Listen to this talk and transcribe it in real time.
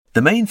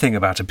The main thing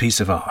about a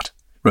piece of art,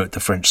 wrote the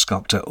French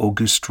sculptor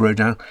Auguste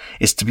Rodin,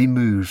 is to be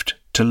moved,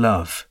 to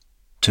love,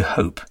 to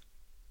hope,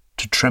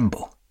 to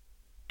tremble,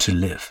 to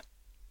live.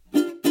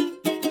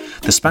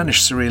 The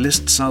Spanish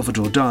surrealist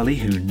Salvador Dali,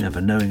 who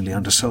never knowingly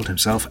undersold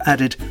himself,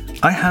 added,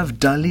 "I have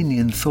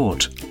Dalinian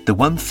thought. The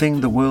one thing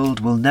the world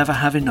will never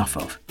have enough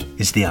of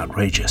is the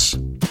outrageous."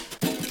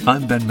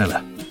 I'm Ben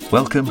Miller.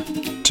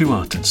 Welcome to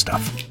Art and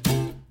Stuff.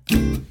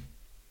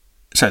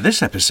 So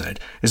this episode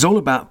is all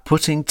about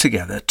putting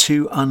together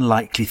two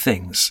unlikely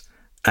things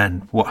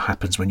and what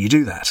happens when you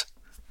do that.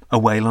 A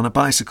whale on a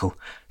bicycle,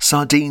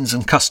 sardines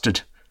and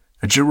custard,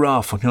 a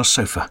giraffe on your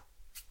sofa.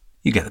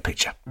 You get the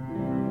picture.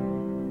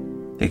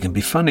 It can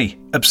be funny,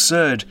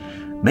 absurd,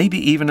 maybe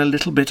even a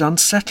little bit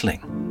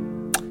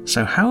unsettling.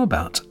 So how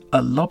about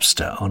a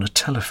lobster on a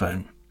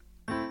telephone?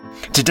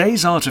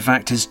 Today's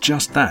artefact is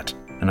just that,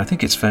 and I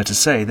think it's fair to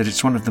say that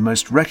it's one of the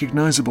most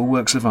recognisable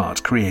works of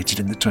art created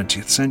in the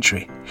 20th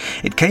century.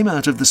 It came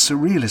out of the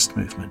Surrealist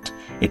movement.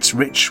 It's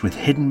rich with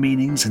hidden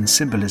meanings and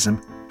symbolism,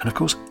 and of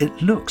course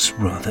it looks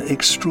rather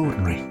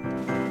extraordinary.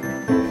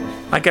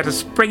 I get a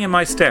spring in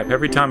my step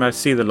every time I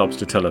see the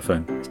lobster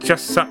telephone. It's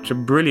just such a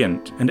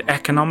brilliant and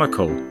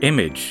economical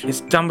image.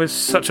 It's done with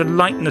such a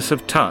lightness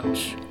of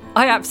touch.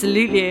 I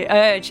absolutely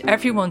urge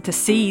everyone to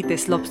see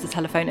this lobster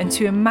telephone and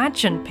to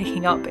imagine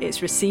picking up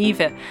its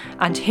receiver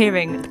and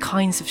hearing the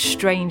kinds of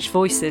strange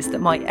voices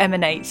that might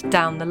emanate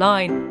down the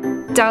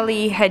line.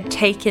 Dali had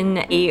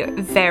taken a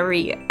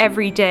very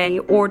everyday,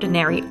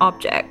 ordinary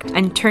object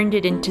and turned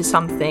it into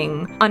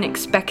something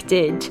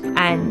unexpected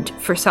and,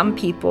 for some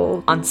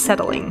people,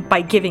 unsettling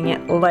by giving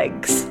it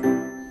legs.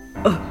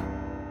 Ugh.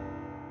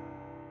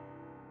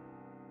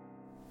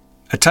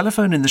 A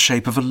telephone in the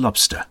shape of a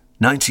lobster,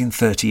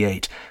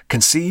 1938,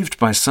 conceived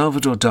by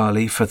Salvador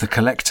Dali for the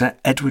collector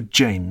Edward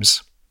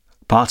James,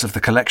 part of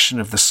the collection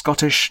of the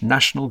Scottish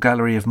National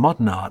Gallery of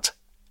Modern Art,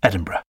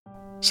 Edinburgh.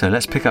 So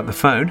let's pick up the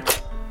phone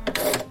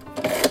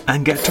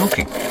and get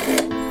talking.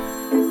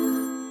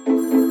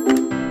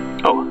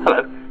 Oh,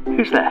 hello.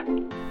 Who's there?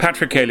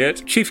 Patrick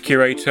Elliott, Chief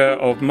Curator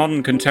of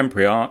Modern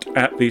Contemporary Art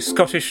at the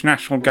Scottish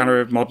National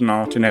Gallery of Modern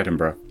Art in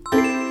Edinburgh.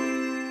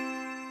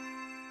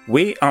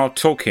 We are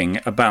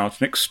talking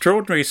about an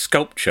extraordinary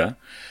sculpture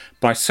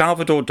by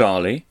Salvador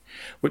Dali,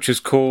 which is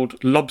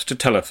called Lobster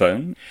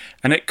Telephone,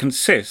 and it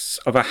consists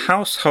of a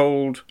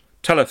household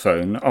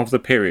telephone of the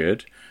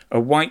period, a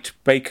white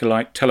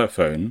Bakelite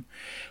telephone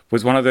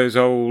with one of those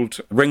old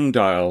ring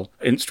dial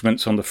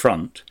instruments on the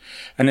front,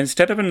 and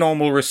instead of a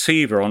normal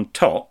receiver on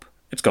top,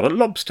 it's got a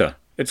lobster.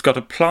 It's got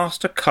a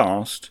plaster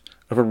cast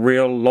of a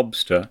real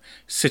lobster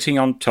sitting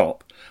on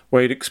top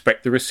where you'd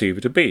expect the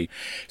receiver to be.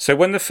 So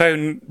when the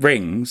phone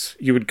rings,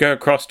 you would go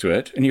across to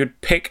it and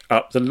you'd pick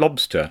up the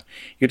lobster.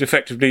 You'd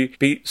effectively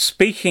be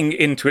speaking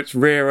into its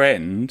rear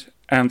end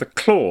and the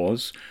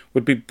claws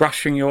would be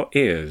brushing your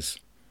ears.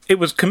 It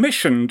was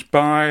commissioned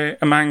by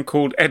a man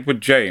called Edward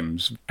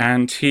James,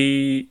 and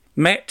he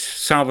met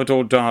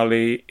Salvador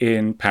Dali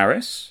in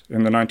Paris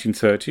in the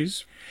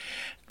 1930s,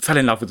 fell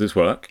in love with his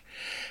work,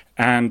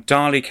 and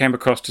Dali came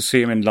across to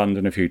see him in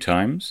London a few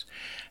times,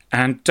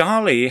 and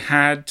Dali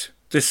had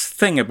this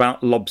thing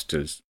about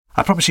lobsters.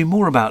 I promise you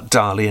more about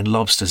Dali and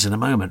lobsters in a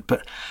moment,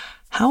 but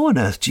how on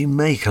earth do you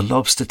make a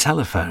lobster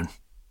telephone?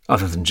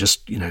 Other than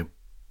just,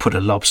 put a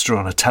lobster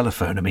on a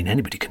telephone. I mean,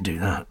 anybody can do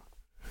that.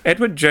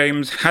 Edward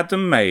James had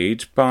them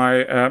made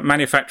by a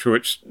manufacturer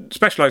which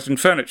specialised in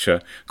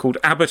furniture called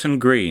Abbott and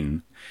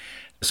Green.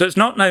 So it's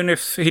not known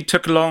if he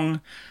took along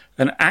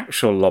an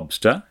actual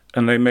lobster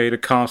and they made a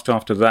cast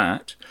after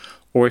that,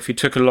 or if he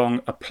took along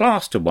a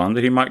plaster one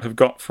that he might have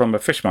got from a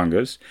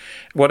fishmonger's.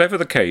 Whatever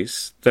the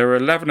case, there were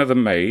 11 of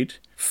them made.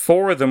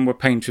 4 of them were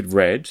painted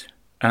red,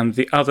 and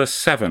the other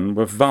 7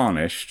 were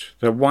varnished.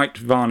 They're white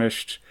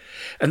varnished,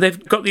 and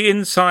they've got the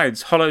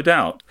insides hollowed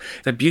out.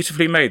 They're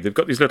beautifully made. They've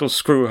got these little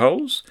screw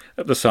holes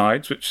at the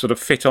sides, which sort of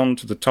fit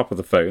onto the top of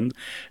the phone,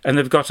 and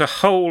they've got a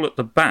hole at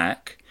the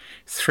back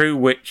through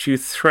which you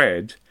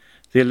thread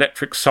the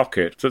electric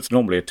socket that's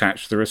normally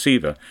attached to the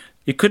receiver.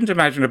 You couldn't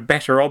imagine a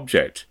better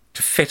object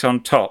to fit on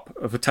top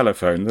of a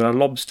telephone than a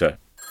lobster.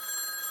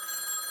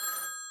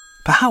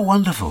 But how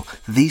wonderful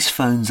these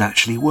phones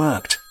actually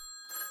worked.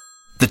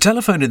 The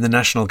telephone in the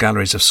National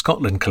Galleries of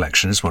Scotland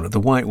collection is one of the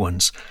white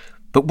ones.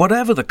 But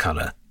whatever the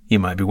colour, you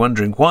might be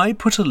wondering why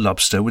put a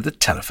lobster with a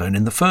telephone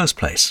in the first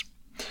place?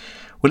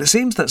 Well, it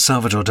seems that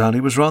Salvador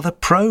Dali was rather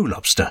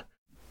pro-lobster.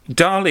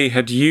 Dali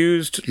had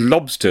used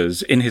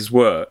lobsters in his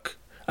work.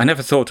 I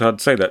never thought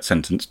I'd say that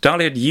sentence.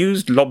 Dali had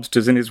used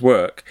lobsters in his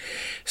work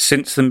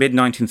since the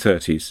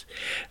mid-1930s.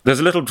 There's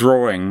a little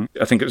drawing,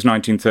 I think it was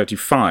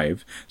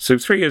 1935, so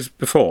 3 years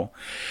before,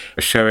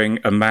 showing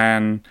a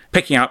man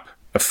picking up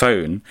a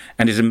phone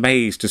and is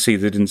amazed to see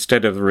that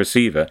instead of a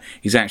receiver,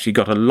 he's actually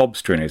got a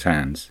lobster in his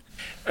hands.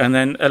 And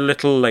then a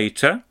little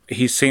later,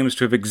 he seems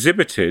to have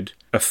exhibited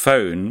a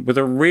phone with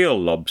a real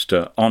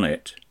lobster on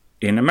it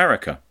in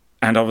America.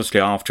 And obviously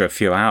after a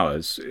few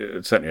hours,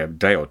 certainly a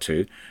day or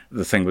two,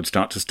 the thing would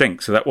start to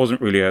stink. So that wasn't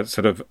really a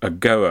sort of a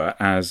goer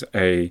as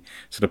a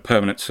sort of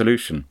permanent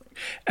solution.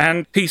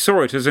 And he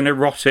saw it as an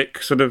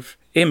erotic sort of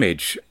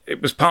image.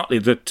 It was partly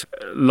that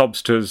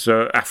lobsters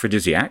are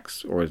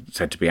aphrodisiacs, or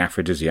said to be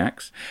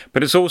aphrodisiacs,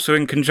 but it's also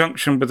in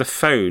conjunction with a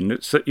phone.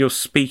 It's that you're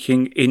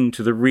speaking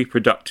into the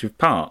reproductive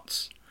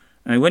parts.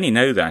 And when you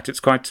know that, it's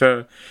quite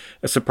a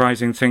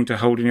surprising thing to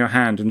hold in your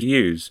hand and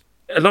use.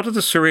 A lot of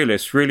the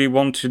surrealists really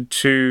wanted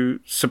to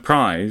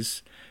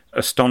surprise,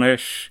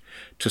 astonish,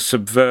 to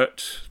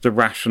subvert the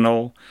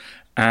rational,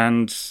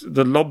 and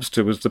the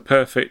lobster was the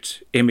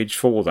perfect image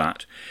for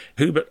that.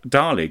 Who but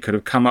Dali could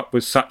have come up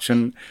with such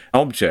an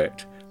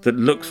object that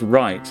looks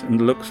right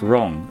and looks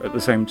wrong at the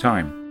same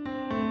time?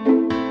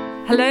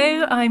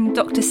 Hello, I'm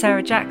Dr.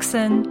 Sarah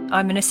Jackson.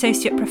 I'm an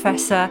Associate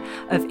Professor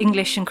of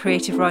English and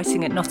Creative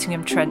Writing at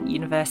Nottingham Trent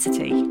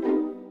University.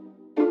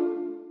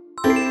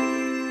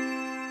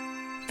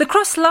 The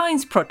Cross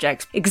Lines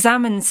project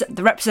examines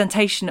the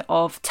representation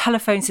of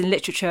telephones in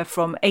literature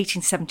from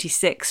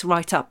 1876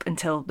 right up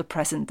until the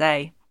present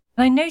day.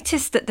 And I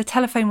noticed that the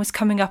telephone was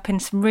coming up in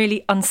some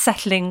really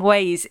unsettling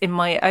ways in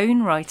my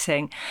own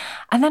writing.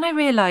 And then I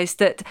realised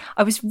that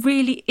I was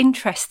really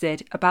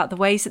interested about the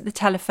ways that the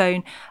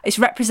telephone is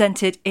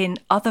represented in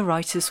other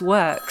writers'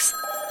 works.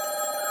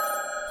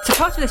 So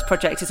part of this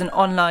project is an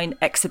online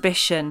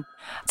exhibition.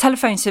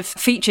 Telephones have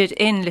featured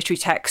in literary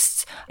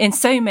texts in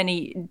so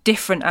many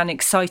different and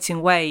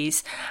exciting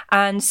ways.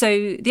 And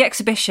so the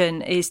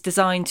exhibition is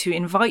designed to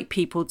invite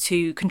people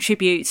to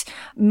contribute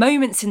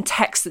moments in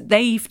text that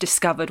they've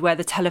discovered where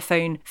the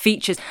telephone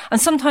features.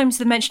 And sometimes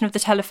the mention of the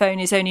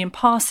telephone is only in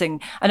passing,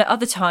 and at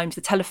other times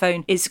the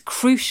telephone is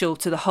crucial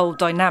to the whole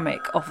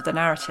dynamic of the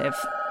narrative.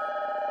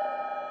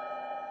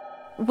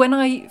 When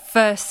I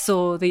first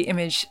saw the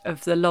image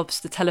of the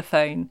lobster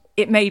telephone,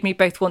 it made me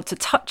both want to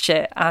touch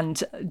it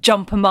and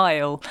jump a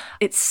mile.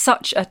 It's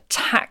such a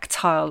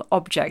tactile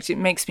object. It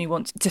makes me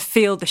want to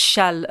feel the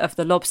shell of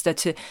the lobster,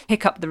 to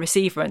pick up the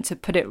receiver and to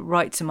put it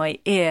right to my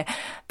ear.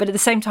 But at the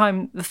same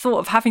time, the thought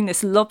of having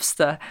this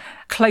lobster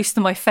close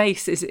to my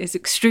face is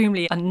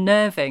extremely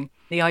unnerving.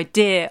 The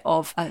idea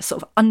of a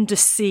sort of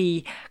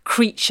undersea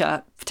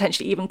creature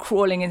potentially even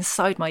crawling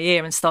inside my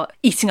ear and start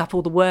eating up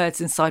all the words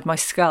inside my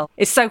skull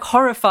is so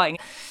horrifying.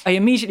 I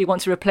immediately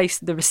want to replace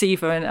the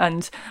receiver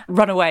and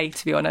run away,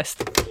 to be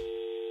honest.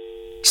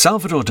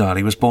 Salvador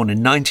Dali was born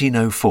in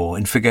 1904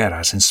 in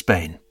Figueras in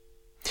Spain.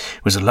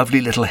 It was a lovely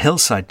little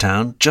hillside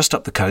town just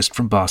up the coast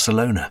from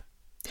Barcelona.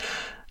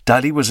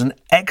 Dali was an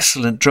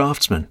excellent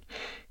draftsman.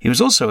 He was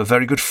also a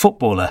very good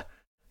footballer,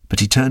 but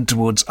he turned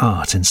towards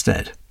art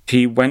instead.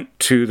 He went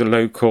to the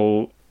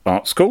local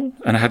art school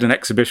and had an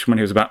exhibition when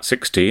he was about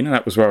 16, and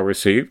that was well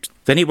received.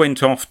 Then he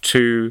went off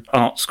to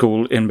art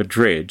school in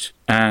Madrid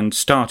and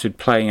started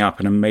playing up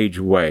in a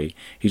major way.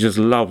 He just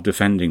loved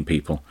offending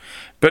people.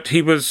 But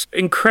he was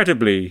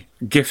incredibly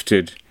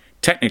gifted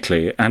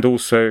technically and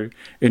also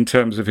in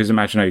terms of his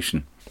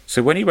imagination.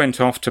 So when he went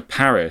off to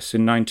Paris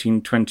in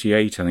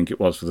 1928, I think it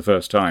was, for the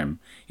first time,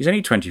 he's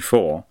only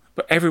 24,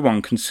 but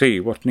everyone can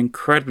see what an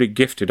incredibly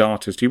gifted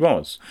artist he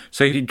was.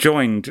 So he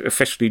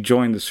officially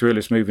joined the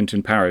Surrealist movement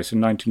in Paris in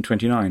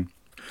 1929.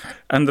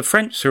 And the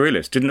French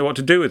Surrealists didn't know what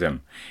to do with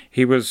him.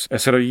 He was a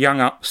sort of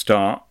young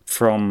upstart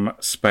from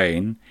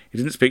Spain. He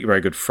didn't speak very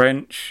good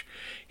French.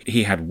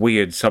 He had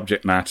weird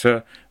subject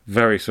matter,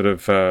 very sort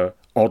of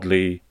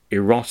oddly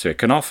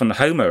erotic and often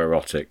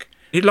homoerotic.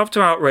 He loved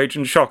to outrage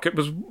and shock. It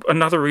was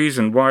another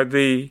reason why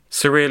the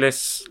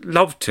Surrealists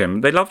loved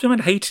him. They loved him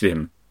and hated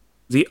him.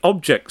 The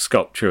object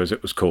sculpture, as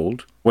it was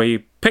called, where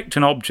you picked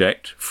an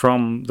object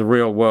from the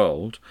real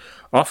world,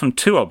 often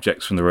two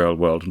objects from the real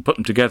world, and put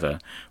them together,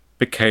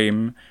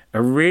 became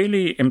a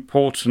really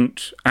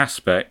important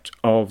aspect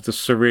of the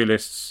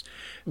Surrealists'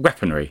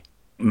 weaponry.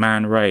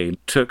 Man Ray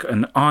took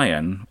an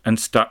iron and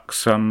stuck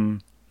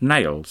some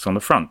nails on the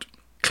front.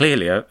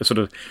 Clearly a sort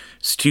of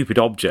stupid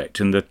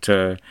object in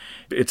that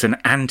it's an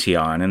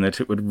anti-iron, in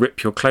that it would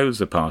rip your clothes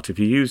apart if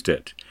you used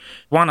it.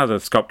 One other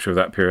sculpture of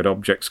that period,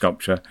 object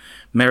sculpture,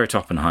 Merit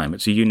Oppenheim.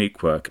 It's a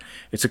unique work.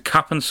 It's a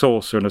cup and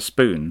saucer and a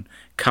spoon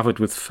covered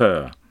with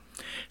fur.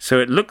 So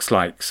it looks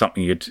like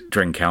something you'd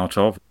drink out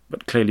of,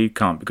 but clearly you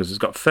can't because it's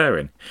got fur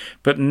in.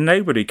 But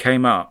nobody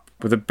came up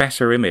with a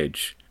better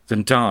image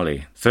than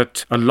Dali,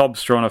 that a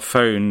lobster on a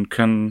phone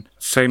can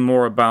say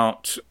more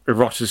about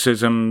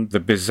eroticism, the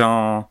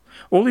bizarre,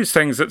 all these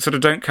things that sort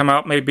of don't come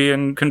out maybe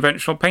in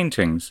conventional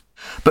paintings.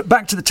 But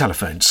back to the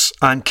telephones.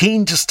 I'm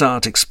keen to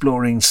start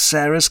exploring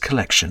Sarah's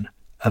collection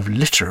of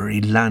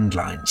literary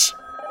landlines.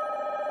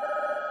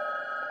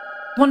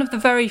 One of the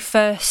very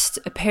first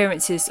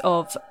appearances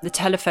of the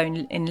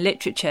telephone in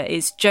literature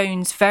is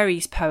Jones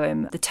Very's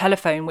poem, The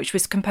Telephone, which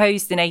was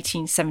composed in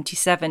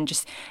 1877,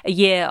 just a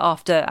year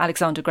after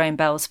Alexander Graham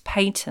Bell's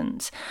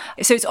patent.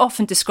 So it's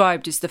often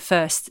described as the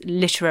first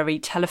literary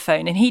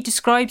telephone, and he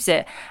describes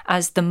it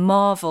as the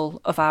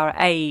marvel of our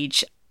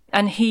age.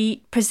 And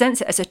he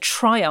presents it as a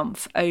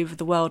triumph over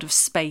the world of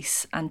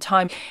space and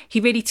time.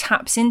 He really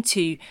taps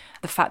into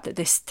the fact that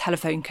this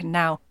telephone can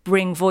now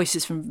bring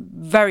voices from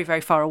very,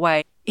 very far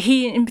away.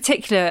 He in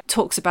particular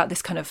talks about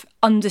this kind of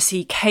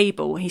undersea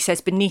cable. He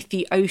says, beneath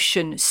the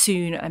ocean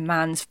soon a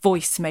man's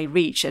voice may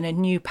reach and a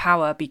new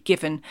power be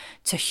given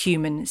to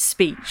human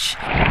speech.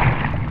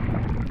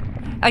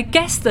 I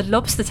guess the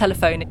lobster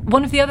telephone,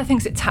 one of the other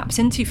things it taps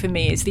into for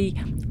me is the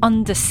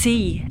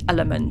undersea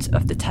element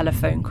of the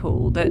telephone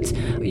call. That,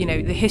 you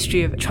know, the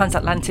history of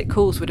transatlantic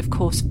calls would of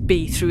course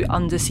be through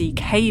undersea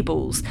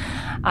cables.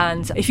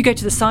 And if you go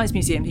to the Science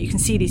Museum, you can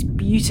see these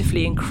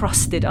beautifully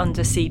encrusted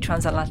undersea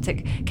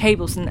transatlantic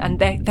cables, and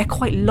they're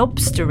quite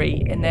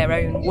lobstery in their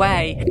own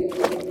way.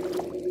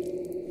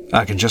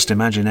 I can just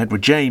imagine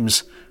Edward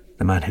James,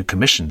 the man who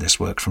commissioned this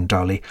work from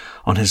Dali,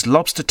 on his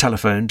lobster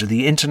telephone to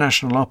the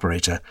international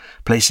operator,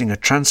 placing a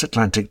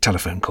transatlantic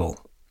telephone call.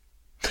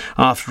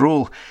 After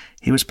all,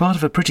 he was part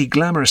of a pretty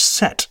glamorous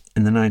set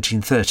in the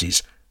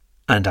 1930s,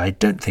 and I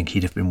don't think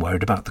he'd have been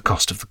worried about the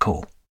cost of the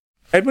call.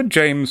 Edward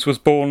James was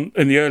born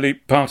in the early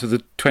part of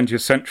the 20th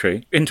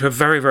century into a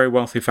very, very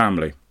wealthy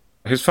family.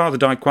 His father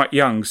died quite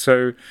young,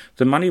 so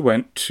the money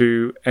went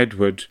to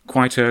Edward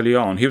quite early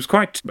on. He was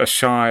quite a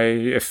shy,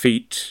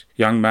 effete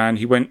young man.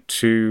 He went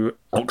to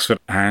Oxford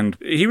and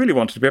he really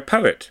wanted to be a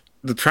poet.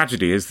 The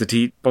tragedy is that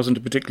he wasn't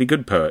a particularly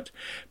good poet,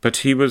 but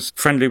he was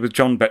friendly with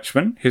John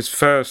Betjeman. His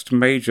first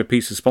major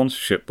piece of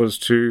sponsorship was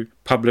to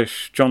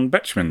publish John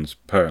Betjeman's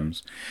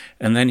poems.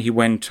 And then he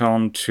went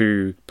on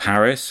to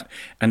Paris,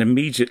 and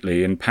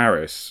immediately in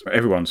Paris,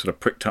 everyone sort of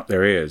pricked up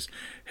their ears.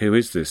 Who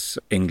is this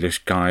English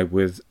guy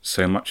with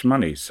so much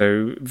money?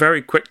 So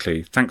very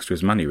quickly, thanks to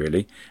his money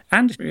really,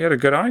 and he had a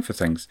good eye for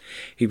things,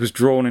 he was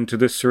drawn into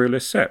this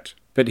surrealist set.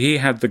 But he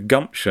had the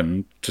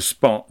gumption to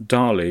spot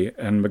Dali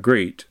and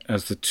Magritte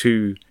as the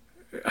two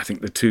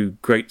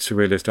great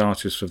surrealist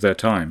artists of their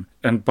time,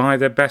 and buy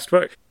their best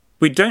work.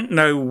 We don't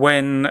know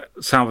when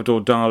Salvador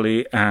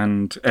Dali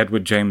and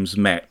Edward James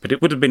met, but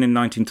it would have been in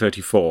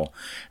 1934,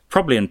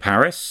 probably in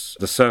Paris,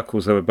 the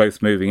circles they were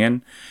both moving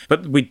in.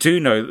 But we do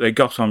know that they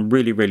got on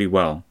really, really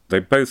well. They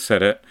both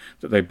said it,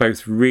 that they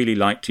both really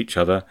liked each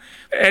other.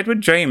 Edward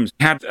James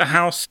had a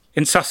house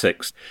in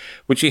Sussex,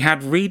 which he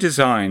had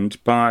redesigned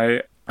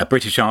by a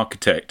British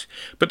architect,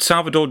 but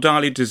Salvador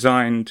Dali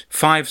designed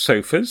 5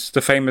 sofas,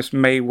 the famous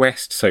Mae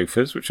West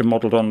sofas, which are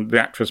modelled on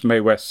the actress Mae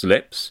West's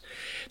lips.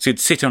 So he'd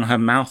sit on her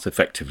mouth,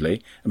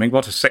 effectively. I mean,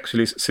 what a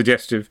sexually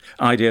suggestive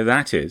idea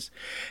that is.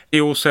 He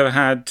also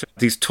had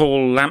these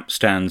tall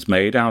lampstands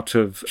made out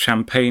of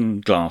champagne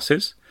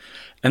glasses,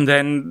 and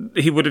then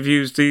he would have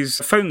used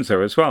these phones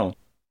there as well.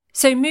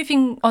 So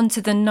moving on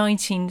to the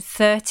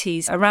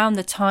 1930s, around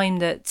the time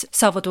that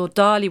Salvador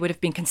Dali would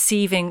have been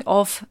conceiving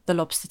of the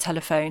lobster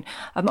telephone,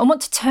 I want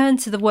to turn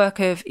to the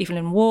work of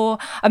Evelyn Waugh.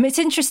 It's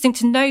interesting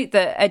to note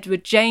that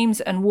Edward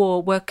James and Waugh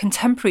were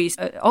contemporaries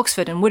at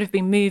Oxford and would have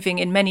been moving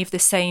in many of the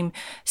same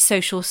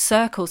social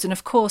circles. And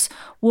of course,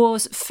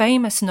 Waugh's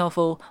famous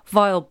novel,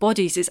 Vile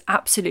Bodies, is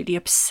absolutely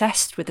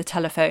obsessed with the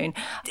telephone.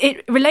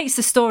 It relates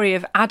the story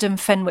of Adam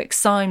Fenwick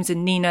Symes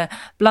and Nina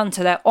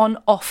Blunter, their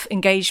on-off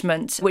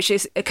engagement, which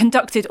is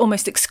conducted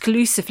almost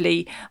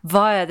exclusively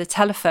via the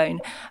telephone.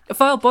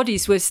 Vile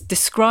Bodies was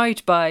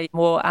described by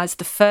Waugh as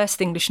the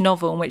first English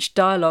novel in which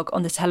dialogue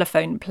on the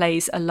telephone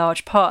plays a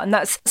large part, and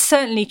that's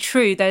certainly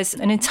true. There's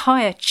an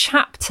entire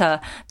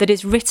chapter that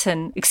is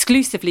written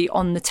exclusively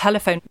on the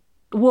telephone.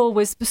 Waugh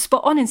was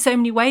spot on in so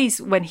many ways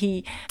when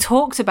he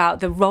talked about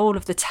the role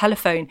of the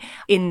telephone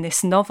in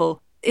this novel.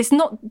 It's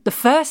not the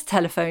first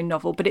telephone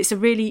novel, but it's a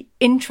really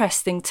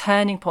interesting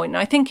turning point. And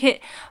I think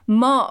it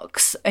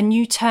marks a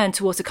new turn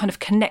towards a kind of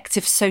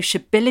connective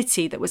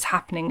sociability that was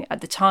happening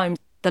at the time.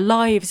 The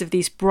lives of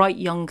these bright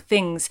young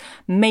things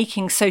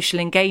making social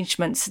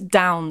engagements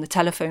down the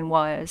telephone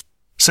wires.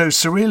 So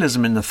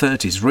surrealism in the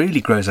 30s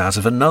really grows out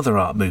of another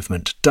art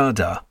movement,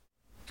 Dada.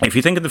 If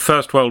you think of the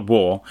First World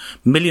War,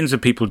 millions of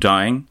people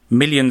dying,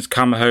 millions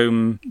come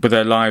home with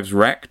their lives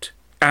wrecked.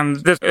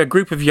 And there's a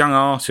group of young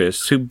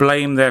artists who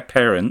blame their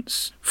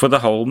parents for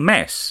the whole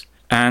mess.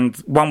 And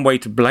one way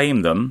to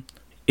blame them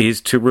is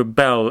to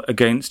rebel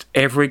against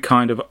every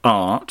kind of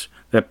art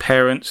their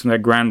parents and their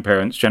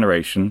grandparents'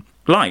 generation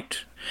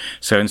liked.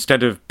 So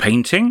instead of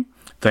painting,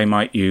 they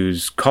might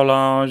use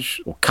collage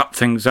or cut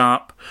things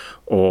up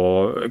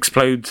or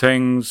explode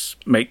things,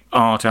 make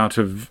art out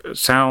of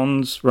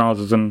sounds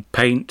rather than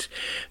paint.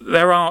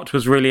 Their art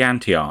was really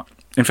anti-art.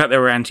 In fact, they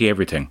were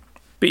anti-everything.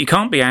 But you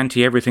can't be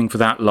anti-everything for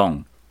that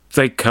long.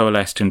 They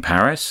coalesced in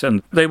Paris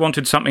and they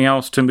wanted something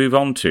else to move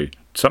on to,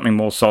 something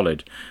more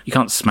solid. You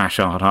can't smash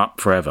art up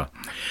forever.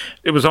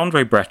 It was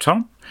André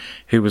Breton,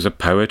 who was a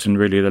poet and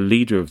really the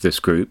leader of this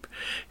group,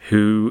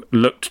 who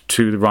looked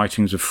to the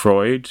writings of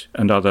Freud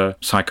and other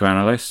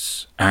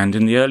psychoanalysts. And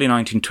in the early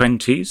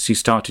 1920s, he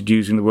started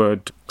using the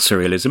word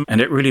surrealism,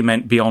 and it really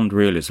meant beyond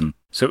realism.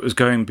 So it was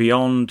going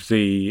beyond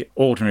the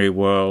ordinary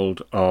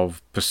world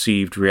of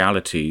perceived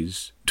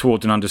realities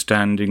towards an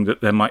understanding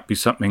that there might be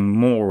something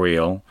more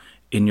real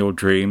in your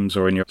dreams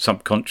or in your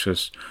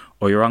subconscious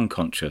or your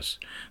unconscious,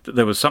 that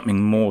there was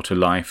something more to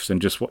life than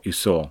just what you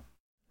saw.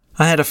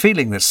 I had a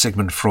feeling that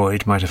Sigmund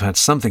Freud might have had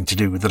something to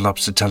do with the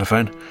lobster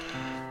telephone.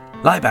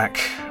 Lie back,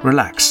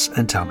 relax,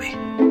 and tell me.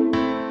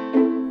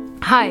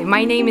 Hi,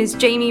 my name is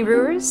Jamie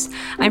Ruers.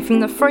 I'm from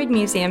the Freud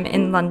Museum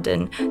in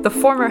London, the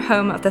former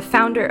home of the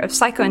founder of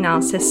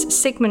psychoanalysis,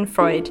 Sigmund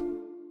Freud.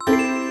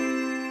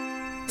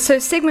 So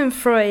Sigmund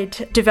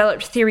Freud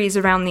developed theories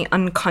around the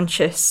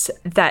unconscious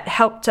that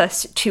helped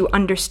us to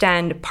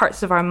understand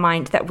parts of our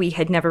mind that we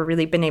had never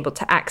really been able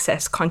to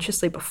access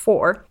consciously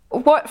before.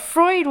 What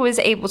Freud was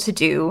able to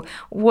do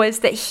was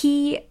that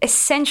he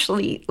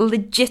essentially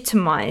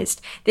legitimized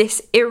this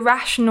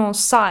irrational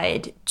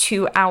side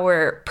to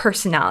our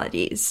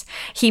personalities.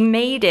 He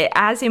made it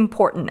as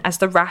important as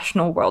the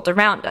rational world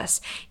around us.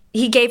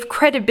 He gave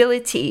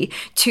credibility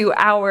to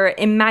our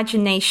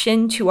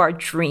imagination, to our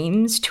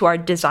dreams, to our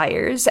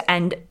desires,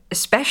 and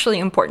especially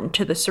important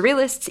to the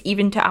surrealists,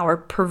 even to our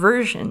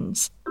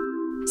perversions.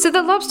 So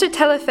the lobster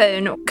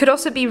telephone could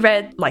also be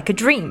read like a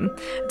dream.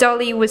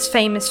 Dali was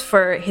famous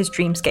for his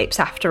dreamscapes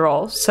after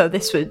all, so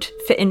this would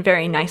fit in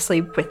very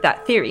nicely with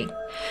that theory.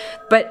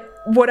 But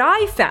what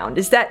I found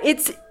is that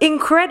it's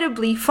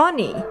incredibly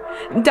funny.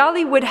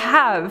 Dali would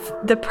have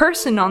the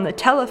person on the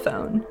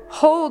telephone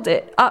hold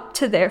it up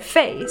to their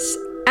face.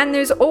 And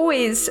there's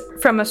always,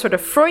 from a sort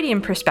of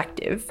Freudian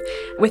perspective,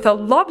 with a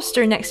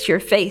lobster next to your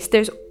face,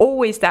 there's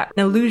always that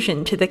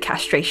allusion to the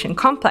castration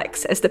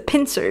complex, as the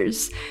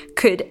pincers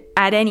could,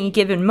 at any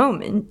given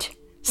moment,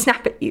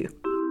 snap at you.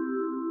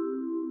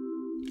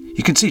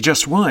 You can see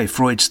just why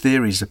Freud's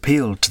theories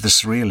appealed to the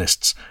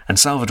surrealists, and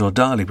Salvador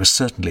Dali was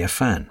certainly a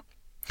fan.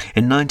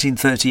 In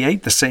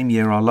 1938, the same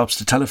year our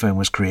lobster telephone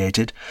was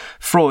created,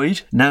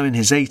 Freud, now in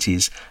his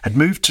 80s, had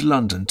moved to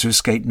London to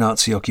escape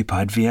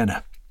Nazi-occupied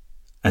Vienna.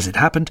 As it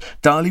happened,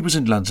 Dali was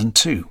in London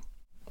too.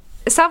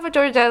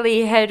 Salvador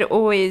Dali had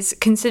always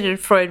considered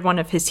Freud one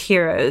of his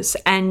heroes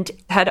and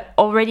had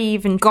already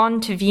even gone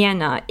to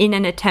Vienna in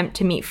an attempt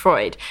to meet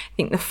Freud. I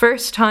think the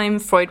first time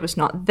Freud was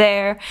not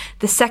there,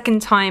 the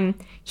second time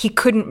he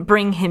couldn't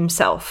bring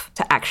himself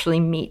to actually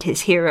meet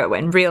his hero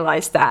and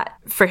realize that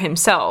for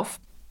himself.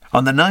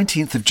 On the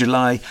 19th of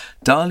July,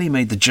 Dali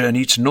made the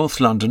journey to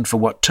North London for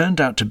what turned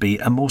out to be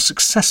a more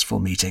successful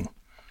meeting.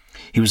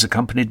 He was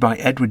accompanied by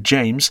Edward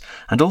James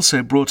and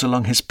also brought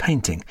along his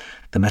painting,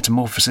 The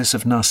Metamorphosis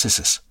of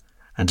Narcissus,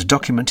 and a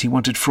document he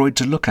wanted Freud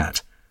to look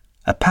at,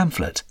 a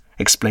pamphlet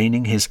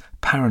explaining his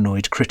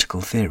paranoid critical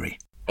theory.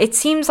 It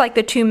seems like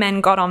the two men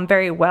got on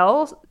very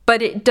well,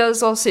 but it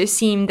does also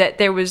seem that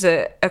there was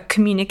a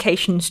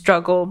communication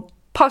struggle,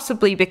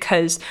 possibly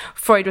because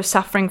Freud was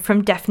suffering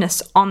from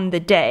deafness on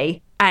the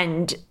day,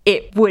 and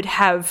it would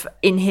have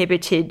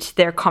inhibited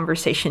their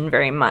conversation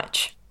very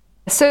much.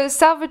 So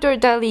Salvador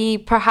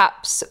Dali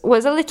perhaps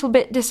was a little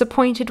bit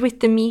disappointed with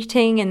the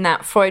meeting in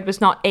that Freud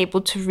was not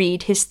able to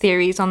read his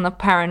theories on the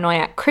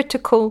paranoiac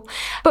critical,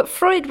 but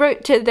Freud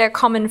wrote to their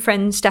common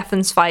friend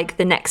Stefan Zweig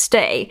the next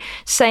day,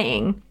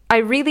 saying, "I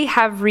really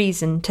have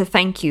reason to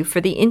thank you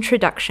for the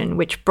introduction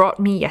which brought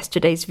me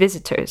yesterday's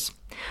visitors.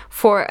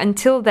 For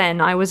until then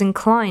I was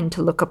inclined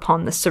to look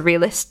upon the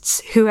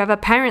surrealists, who have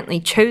apparently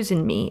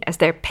chosen me as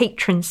their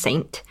patron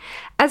saint,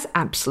 as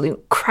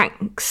absolute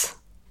cranks.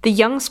 The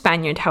young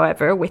Spaniard,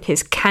 however, with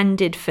his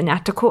candid,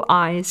 fanatical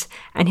eyes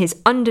and his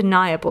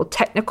undeniable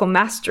technical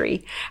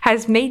mastery,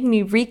 has made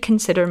me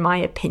reconsider my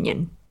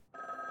opinion."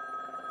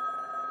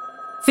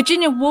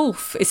 Virginia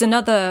Woolf is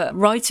another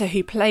writer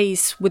who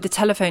plays with the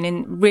telephone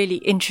in really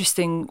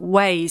interesting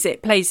ways.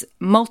 It plays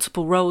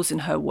multiple roles in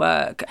her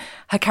work.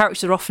 Her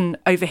characters are often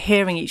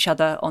overhearing each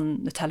other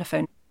on the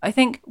telephone. I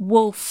think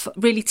Woolf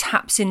really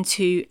taps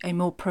into a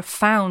more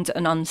profound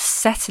and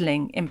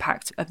unsettling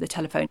impact of the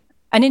telephone.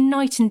 And in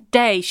Night and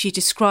Day, she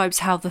describes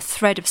how the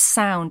thread of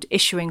sound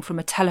issuing from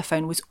a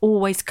telephone was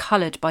always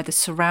coloured by the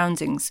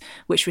surroundings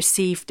which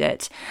received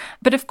it.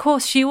 But of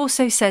course, she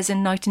also says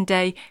in Night and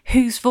Day,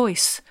 whose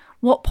voice?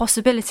 What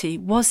possibility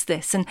was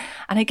this? And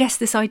I guess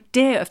this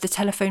idea of the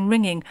telephone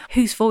ringing,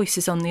 whose voice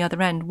is on the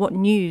other end? What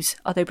news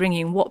are they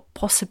bringing? What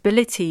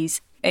possibilities?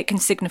 It can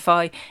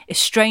signify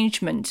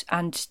estrangement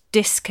and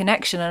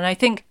disconnection. And I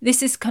think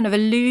this is kind of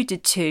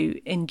alluded to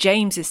in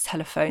James's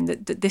telephone,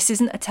 that this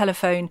isn't a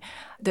telephone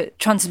that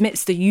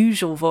transmits the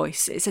usual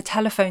voice. It's a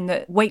telephone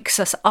that wakes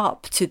us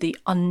up to the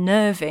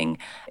unnerving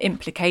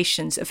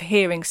implications of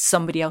hearing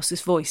somebody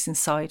else's voice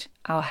inside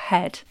our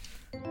head.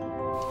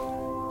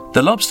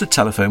 The lobster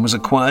telephone was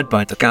acquired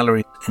by the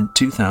gallery in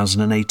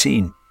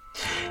 2018.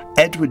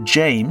 Edward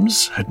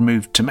James had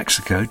moved to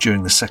Mexico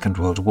during the Second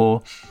World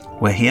War,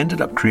 where he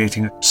ended up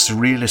creating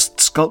surrealist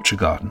sculpture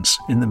gardens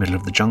in the middle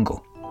of the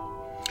jungle.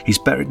 He's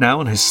buried now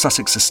on his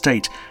Sussex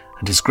estate,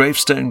 and his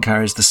gravestone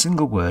carries the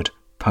single word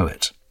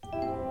poet.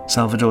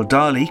 Salvador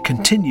Dali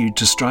continued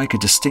to strike a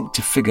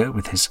distinctive figure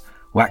with his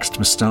waxed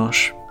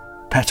moustache,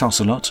 pet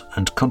ocelot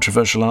and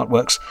controversial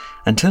artworks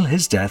until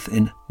his death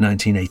in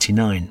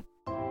 1989.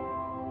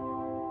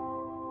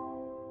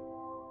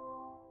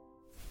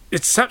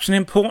 It's such an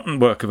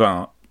important work of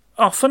art.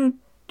 Often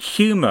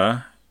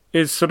humour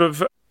is sort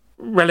of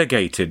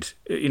relegated.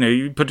 You know,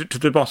 you put it to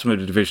the bottom of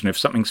the division if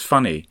something's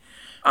funny.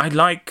 I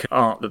like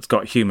art that's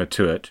got humour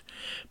to it,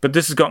 but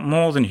this has got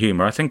more than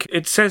humour. I think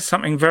it says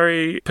something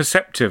very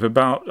perceptive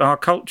about our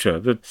culture,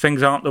 that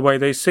things aren't the way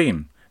they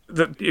seem.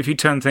 that if you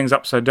turn things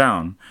upside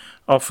down,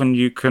 often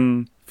you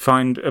can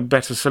find a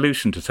better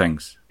solution to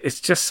things. It's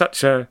just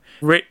such a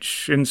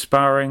rich,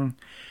 inspiring,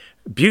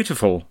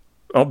 beautiful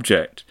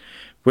object,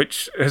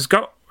 which has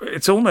got,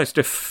 it's almost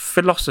a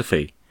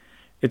philosophy.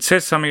 It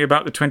says something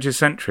about the 20th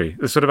century,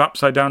 the sort of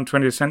upside-down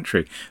 20th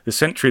century, the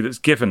century that's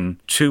given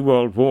 2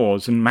 world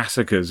wars and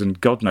massacres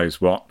and God knows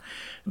what.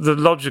 The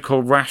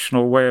logical,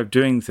 rational way of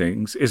doing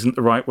things isn't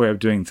the right way of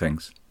doing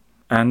things.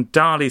 And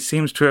Dali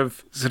seems to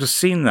have sort of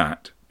seen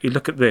that. You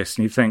look at this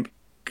and you think,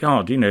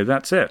 God,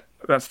 that's it.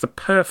 That's the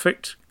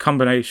perfect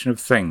combination of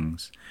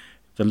things.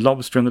 The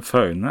lobster and the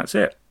phone, that's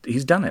it.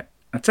 He's done it.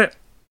 That's it.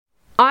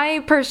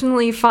 I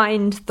personally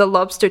find the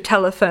lobster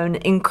telephone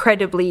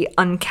incredibly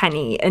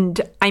uncanny,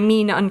 and I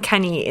mean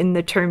uncanny in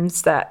the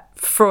terms that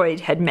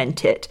Freud had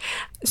meant it.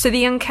 So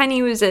the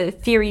uncanny was a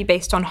theory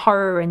based on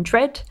horror and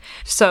dread,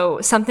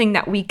 so something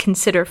that we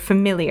consider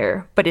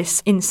familiar but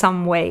is in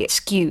some way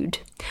skewed,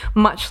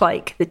 much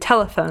like the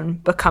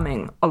telephone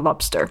becoming a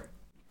lobster.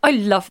 I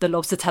love the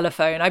lobster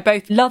telephone. I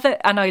both love it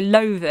and I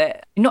loathe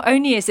it. Not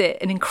only is it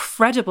an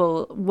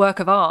incredible work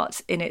of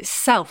art in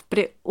itself, but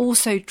it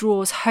also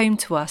draws home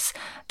to us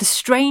the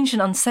strange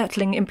and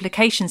unsettling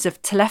implications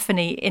of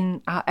telephony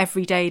in our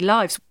everyday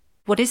lives.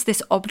 What is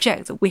this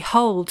object that we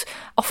hold,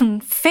 often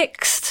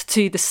fixed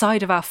to the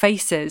side of our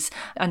faces,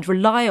 and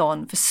rely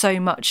on for so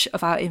much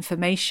of our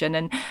information?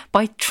 And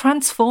by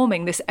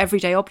transforming this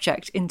everyday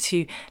object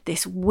into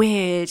this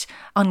weird,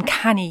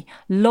 uncanny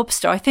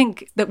lobster, I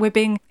think that we're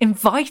being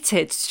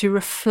invited to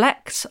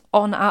reflect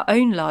on our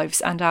own lives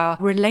and our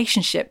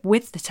relationship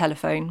with the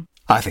telephone.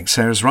 I think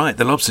Sarah's right.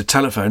 The lobster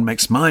telephone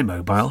makes my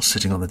mobile,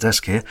 sitting on the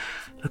desk here,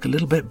 look a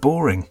little bit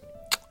boring.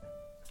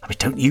 I mean,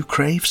 don't you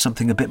crave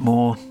something a bit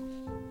more,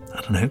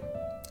 I don't know,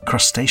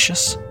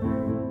 crustaceous?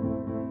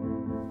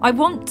 I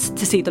want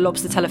to see the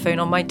lobster telephone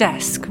on my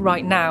desk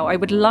right now. I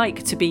would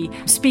like to be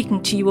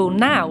speaking to you all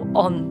now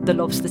on the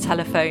lobster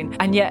telephone,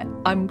 and yet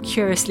I'm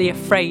curiously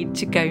afraid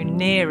to go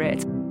near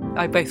it.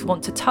 I both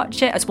want to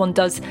touch it, as one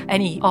does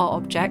any art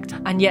object,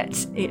 and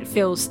yet it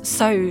feels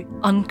so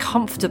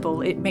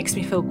uncomfortable. It makes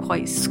me feel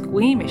quite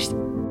squeamish.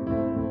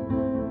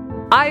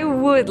 I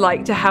would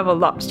like to have a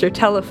lobster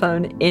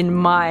telephone in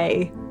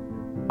my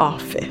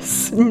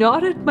office,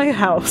 not at my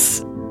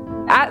house.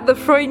 At the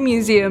Freud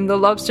Museum, the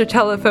lobster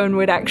telephone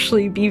would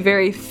actually be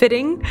very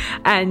fitting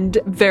and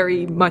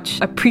very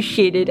much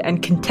appreciated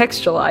and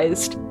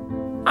contextualized.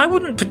 I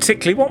wouldn't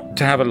particularly want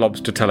to have a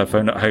lobster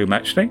telephone at home,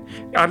 actually.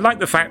 I like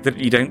the fact that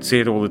you don't see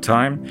it all the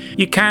time.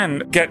 You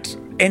can get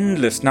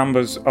endless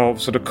numbers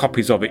of sort of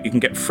copies of it. You can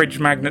get fridge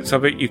magnets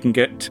of it. You can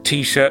get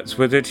T-shirts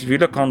with it. If you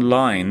look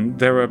online,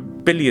 there are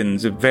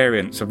billions of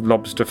variants of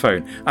lobster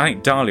phone. I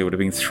think Dali would have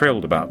been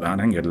thrilled about that.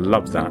 I think he'd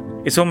love that.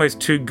 It's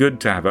almost too good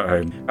to have at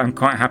home. I'm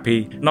quite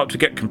happy not to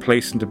get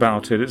complacent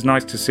about it. It's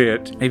nice to see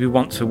it maybe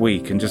once a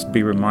week and just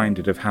be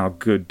reminded of how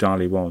good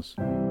Dali was.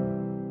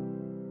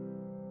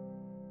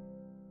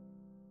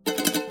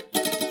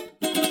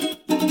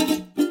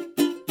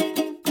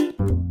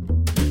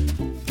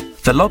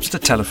 The lobster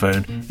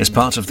telephone is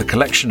part of the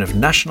collection of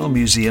National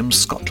Museums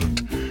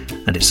Scotland,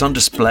 and it's on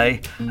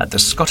display at the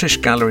Scottish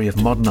Gallery of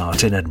Modern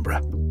Art in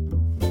Edinburgh.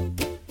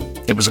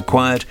 It was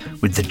acquired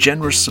with the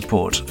generous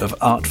support of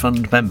Art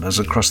Fund members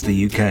across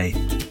the UK.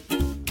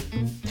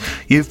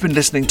 You've been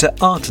listening to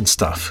Art and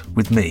Stuff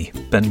with me,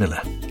 Ben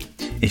Miller.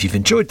 If you've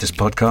enjoyed this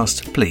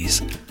podcast,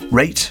 please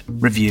rate,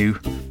 review,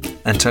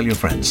 and tell your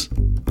friends.